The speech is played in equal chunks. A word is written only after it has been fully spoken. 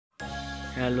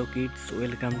Hello kids,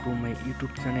 welcome to my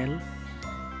YouTube channel.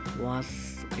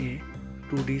 Was a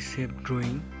 2D shape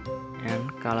drawing and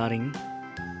coloring.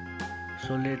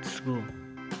 So let's go.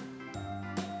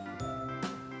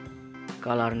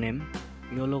 Color name: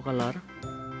 yellow color,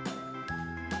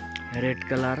 red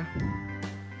color,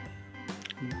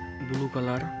 blue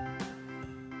color,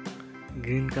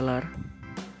 green color,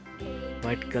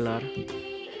 white color.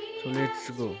 So let's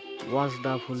go. Watch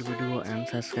the full video and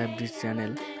subscribe this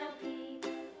channel.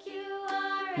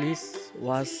 Please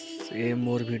watch a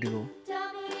more video.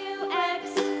 W,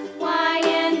 X, Y,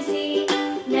 and Z.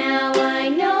 Now I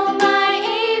know.